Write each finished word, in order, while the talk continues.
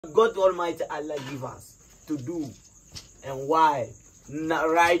God Almighty Allah give us to do, and why?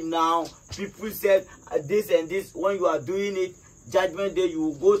 Right now, people said this and this. When you are doing it, Judgment Day, you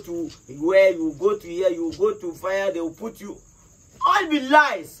will go to where, you will go to here, you will go to fire, they will put you. All be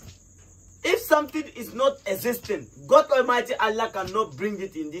lies. If something is not existing, God Almighty Allah cannot bring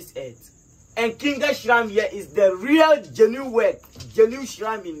it in this earth. And Kinga Shram here is the real genuine work, genuine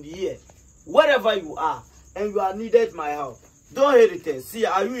Shram in the year. Wherever you are, and you are needed my help, don't hesitate. See,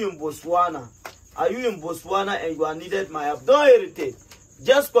 are you in Botswana? Are you in Botswana and you are needed my help? Don't hesitate.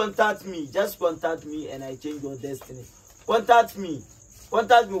 Just contact me. Just contact me and I change your destiny. Contact me.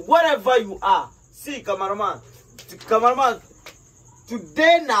 Contact me wherever you are. See, cameraman. Cameraman,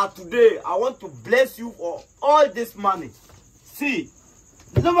 today, I want to bless you for all this money. See,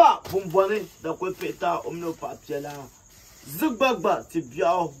 Lava Bumbone, the Quepeta, Omno Papela, Zugbagba,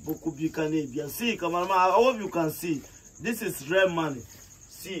 Tibiao, Bokubika. See, cameraman, I hope you can see. This is real money.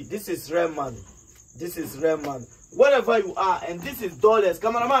 See, this is real money. This is real money. Wherever you are, and this is dollars.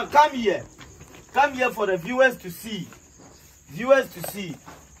 Cameraman, come here. Come here for the viewers to see. Viewers to see.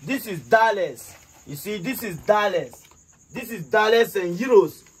 This is dollars. You see, this is dollars. This is dollars and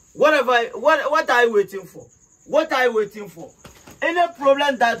euros. What are you waiting for? What are you waiting for? Any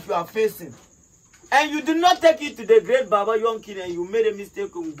problem that you are facing, and you do not take it to the great Baba Yonkin and you made a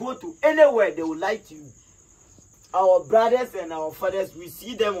mistake and go to anywhere, they will lie to you. Our brothers and our fathers, we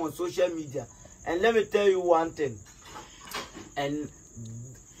see them on social media. And let me tell you one thing. And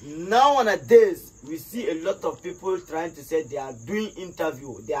nowadays, we see a lot of people trying to say they are doing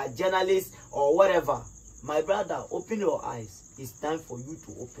interview, they are journalists or whatever. My brother, open your eyes. It's time for you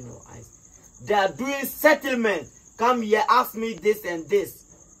to open your eyes. They are doing settlement. Come here, ask me this and this.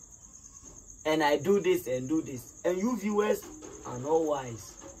 And I do this and do this. And you viewers are not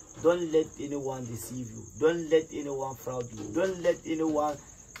wise. Don't let anyone deceive you. Don't let anyone fraud you. Don't let anyone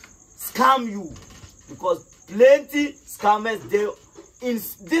scam you. Because plenty scammers there in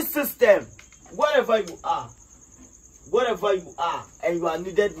this system. Wherever you are, and you are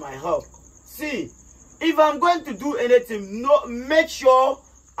needed my help. See, if I'm going to do anything, make sure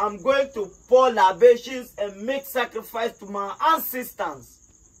I'm going to pour libations and make sacrifice to my ancestors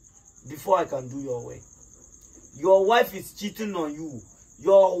before I can do your work. Your wife is cheating on you.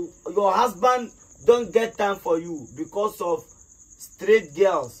 Your husband don't get time for you because of straight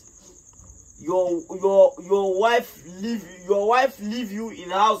girls. Your wife leave you in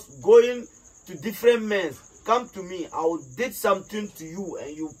house going to different men. Come to me, I will did something to you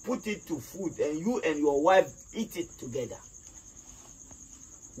and you put it to food and you and your wife eat it together.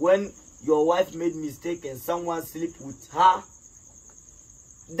 When your wife made mistake and someone sleep with her,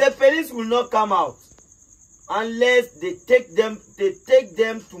 the police will not come out unless they take them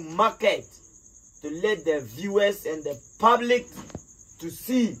to market to let the viewers and the public to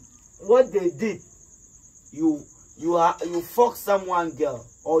see what they did. You fuck someone girl,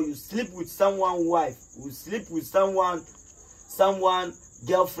 or you sleep with someone wife, you sleep with someone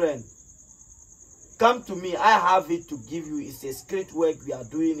girlfriend. Come to me, I have it to give you. It's a straight work, we are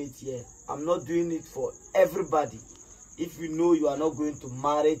doing it here. I'm not doing it for everybody. If you know you are not going to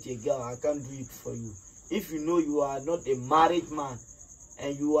marry a girl, I can't do it for you. If you know you are not a married man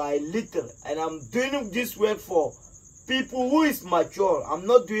and you are little, and I'm doing this work for people who is mature, I'm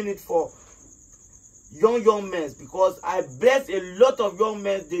not doing it for young men, because I bless a lot of young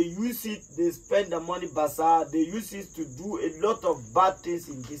men. They use it, they spend the money bazaar, they use it to do a lot of bad things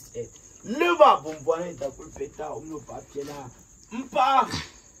in this earth. Liva bombone da kulpeta umno papiela mpa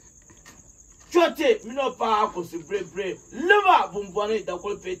chote mino pa akosubre liva bombone da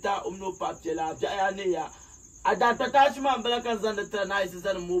kulpeta umno papiela bia ne ya adata tashima mbala kan zanda tana isi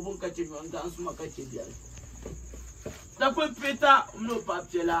zan mubun kace mi wanda an suma kace biya da kulpeta umno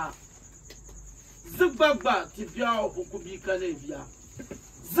papiela Zigbagba tibia bokubika nebia.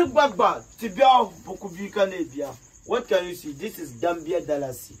 Zigbagba tibia bokubika nebia. What can you see? This is Gambia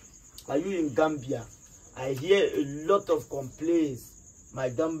Dalasi. Are you in Gambia? I hear a lot of complaints. My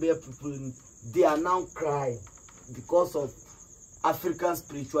Gambia people, they are now crying because of African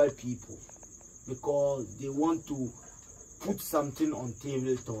spiritual people, because they want to put something on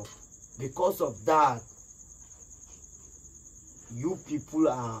tabletop. Because of that, you people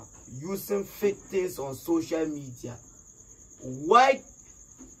are using fake things on social media. Why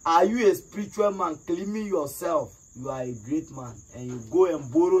are you a spiritual man claiming yourself you are a great man, and you go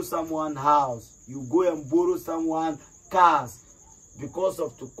and borrow someone's house, you go and borrow someone's cars because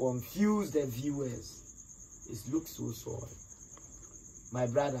of to confuse the viewers? It looks so sorry. My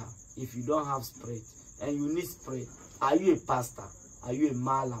brother, if you don't have spirit and you need spirit, are you a pastor? Are you a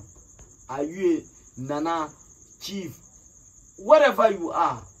malam? Are you a nana chief? Whatever you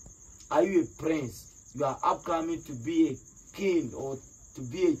are, Are you a prince? You are upcoming to be a king or to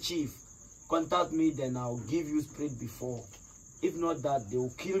be a chief? Contact me, then I'll give you spirit before. If not that, they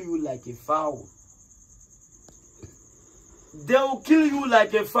will kill you like a fowl. They will kill you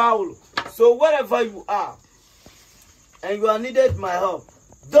like a fowl. So wherever you are, and you are needed my help,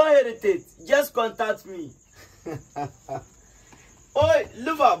 don't hesitate. Just contact me. Oi,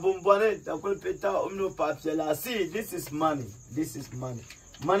 liva bombonet, akwelpeta omno papsela. See, this is money. This is money.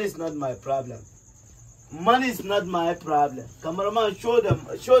 Money is not my problem. Money is not my problem. Cameraman, show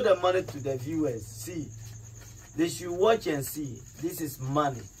the money to the viewers. See, they should watch and see. This is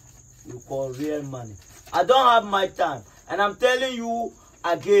money. You call real money. I don't have my time, and I'm telling you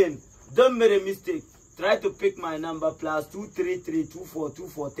again, don't make a mistake. Try to pick my number +233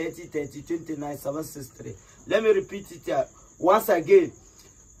 2424 30 30 29 763. Let me repeat it here once again.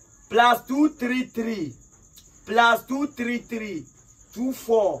 +233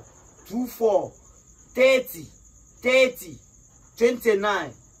 24 24 30 30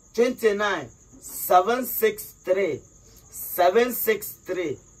 29 29 763,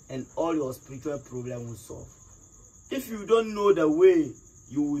 and all your spiritual problem will solve. If you don't know the way,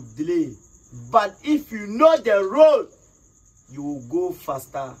 you will delay. But if you know the road, you will go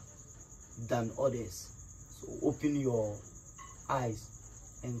faster than others. So open your eyes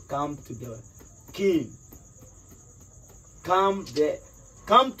and come to the king. Come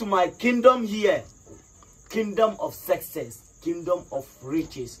to my kingdom here. Kingdom of success, kingdom of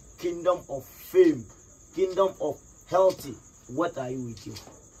riches, kingdom of fame, kingdom of healthy. What are you with you?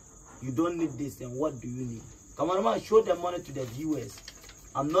 You don't need this, and what do you need? Cameraman, show the money to the viewers.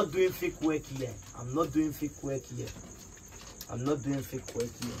 I'm not doing fake work here. I'm not doing fake work here. I'm not doing fake work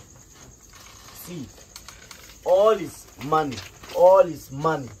here. See, all is money. All is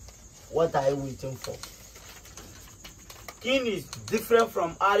money. What are you waiting for? King is different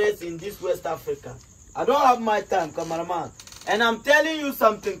from others in this West Africa. I don't have my time, cameraman. And I'm telling you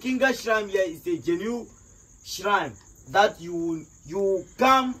something. Kinga Shrine here is a genuine shrine that you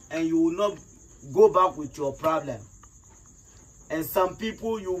come and you will not go back with your problem. And some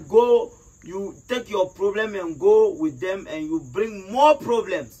people, you take your problem and go with them, and you bring more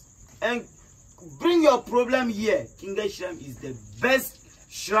problems. And bring your problem here. Kinga Shrine is the best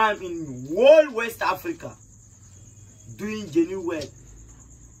shrine in whole West Africa. Doing genuine work.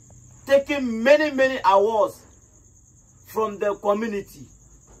 Taking many awards from the community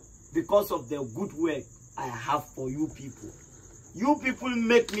because of the good work I have for you people. You people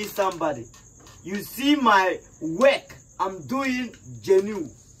make me somebody. You see my work I'm doing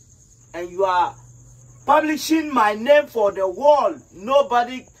genuine, and you are publishing my name for the world.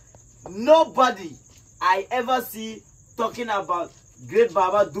 Nobody I ever see talking about Great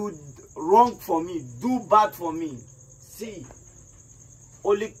Baba do wrong for me, do bad for me. See,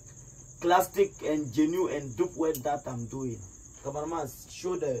 only plastic and genuine and dope work that I'm doing. Cameraman,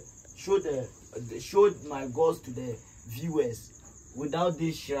 show my goals to the viewers. Without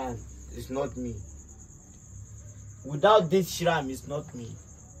this shrine, it's not me. Without this shrine, it's not me.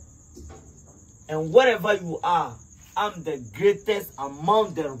 And wherever you are, I'm the greatest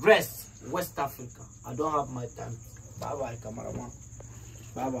among the rest. West Africa. I don't have my time. Bye bye, cameraman.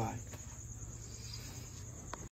 Bye bye.